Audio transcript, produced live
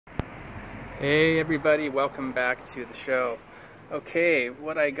Hey everybody, welcome back to the show. Okay,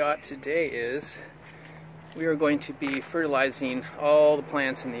 what I got today is we are going to be fertilizing all the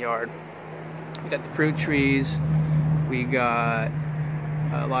plants in the yard. We got the fruit trees, we got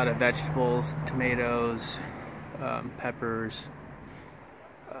a lot of vegetables, tomatoes, peppers,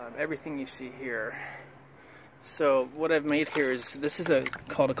 everything you see here. So what I've made here is, this is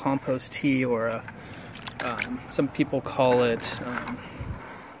called a compost tea, or some people call it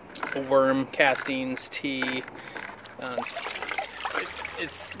a worm castings tea.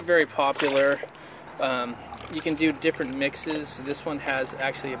 It's very popular. You can do different mixes. This one has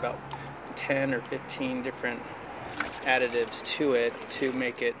actually about 10 or 15 different additives to it to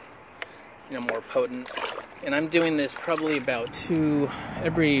make it, more potent. And I'm doing this probably about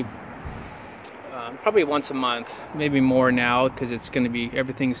probably once a month, maybe more now, because it's going to be,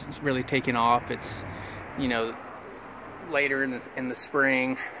 everything's really taking off. It's, later in the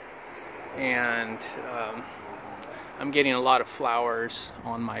spring, and I'm getting a lot of flowers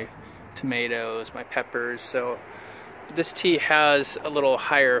on my tomatoes, my peppers. So this tea has a little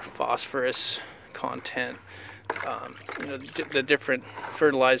higher phosphorus content. The different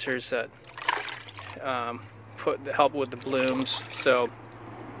fertilizers that help with the blooms. So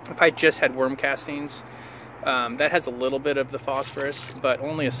if I just had worm castings, that has a little bit of the phosphorus, but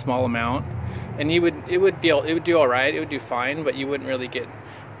only a small amount, and it would do all right. It would do fine, but you wouldn't really get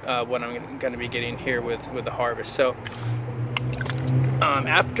what I'm going to be getting here with the harvest. So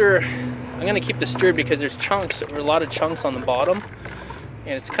after, I'm going to keep this stirred because there's a lot of chunks on the bottom,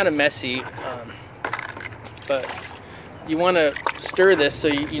 and it's kind of messy. But you want to stir this so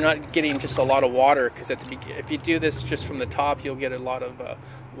you're not getting just a lot of water, because if you do this just from the top, you'll get a lot of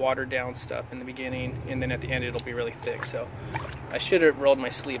watered down stuff in the beginning, and then at the end it'll be really thick. So I should have rolled my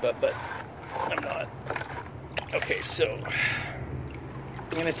sleeve up, but I'm not. Okay, so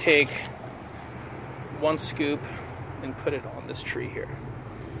I'm going to take 1 scoop and put it on this tree here.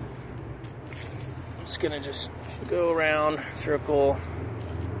 I'm just going to just go around, circle.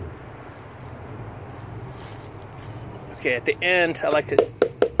 Okay, at the end, I like to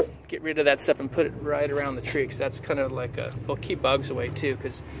get rid of that stuff and put it right around the tree, because that's kind of like it'll keep bugs away too,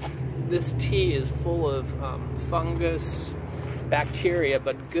 because this tea is full of fungus, bacteria,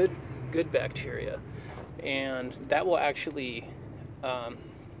 but good bacteria, and that will actually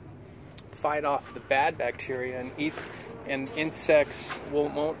fight off the bad bacteria, and insects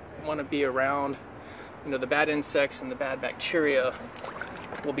won't want to be around. The bad insects and the bad bacteria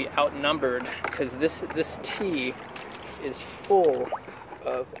will be outnumbered, because this tea is full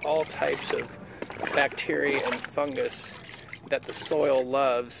of all types of bacteria and fungus that the soil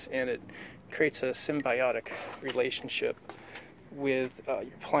loves, and it creates a symbiotic relationship with your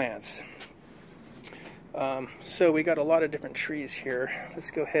plants. So we got a lot of different trees here. Let's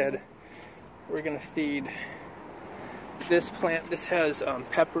go ahead. We're going to feed this plant. This has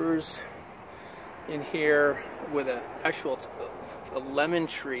peppers in here with a lemon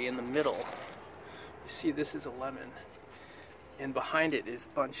tree in the middle. You see, this is a lemon, and behind it is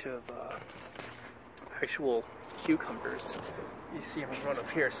a bunch of actual cucumbers. You see them right up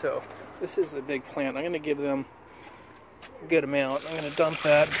here. So this is a big plant. I'm going to give them a good amount. I'm going to dump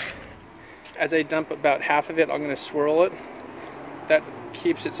that. As I dump about half of it, I'm going to swirl it. That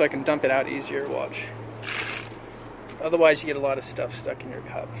keeps it so I can dump it out easier. Watch. Otherwise you get a lot of stuff stuck in your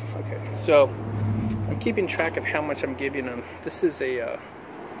cup. Okay, so I'm keeping track of how much I'm giving them. This is a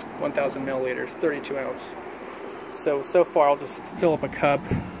 1,000 milliliters, 32 ounce. So far I'll just fill up a cup,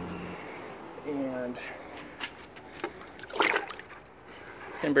 and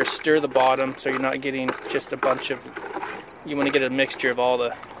remember, stir the bottom so you're not getting just a bunch of, you want to get a mixture of all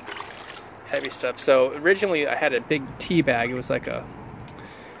the heavy stuff. So originally I had a big tea bag. It was like a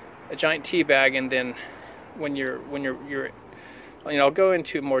giant tea bag, and then when you're I'll go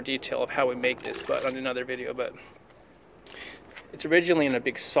into more detail of how we make this, but on another video. But it's originally in a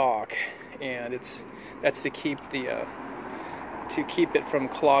big sock, and that's to keep it from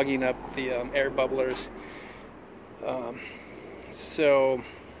clogging up the air bubblers. So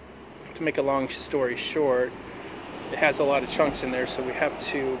to make a long story short, it has a lot of chunks in there, so we have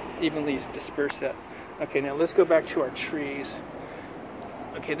to evenly disperse that. Okay, now let's go back to our trees.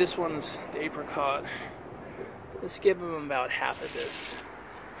 Okay, this one's the apricot. Let's give them about half of this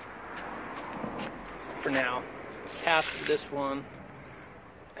for now. Half of this one,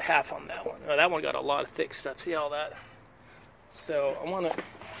 half on that one. Oh, that one got a lot of thick stuff. See all that? So I want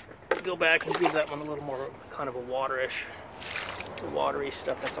to go back and give that one a little more kind of a watery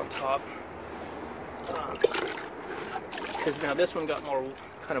stuff that's on top. Because now this one got more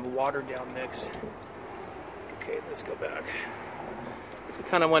kind of a watered down mix. Okay, let's go back. you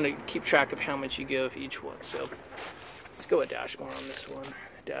kind of want to keep track of how much you give each one. So let's go a dash more on this one.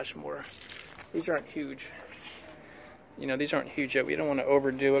 A dash more. These aren't huge. You know, these aren't huge yet. We don't want to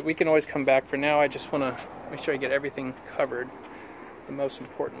overdo it. We can always come back. For now, I just want to make sure I get everything covered, the most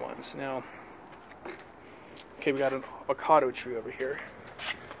important ones. Now, okay, we got an avocado tree over here.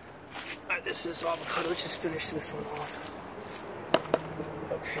 This is avocado. Let's just finish this one off.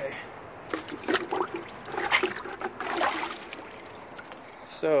 Okay.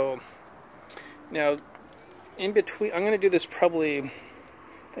 So, now, in between, I'm going to do this probably, I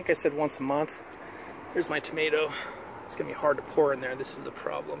think I said once a month. Here's my tomato. It's going to be hard to pour in there. This is the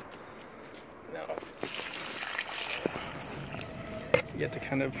problem. Now, you get to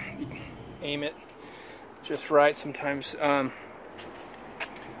kind of aim it just right sometimes.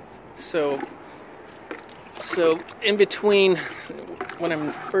 So in between, when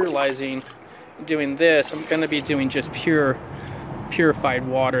I'm fertilizing, doing this, I'm going to be doing just purified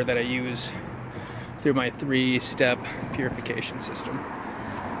water that I use through my 3-step purification system.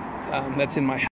 That's in my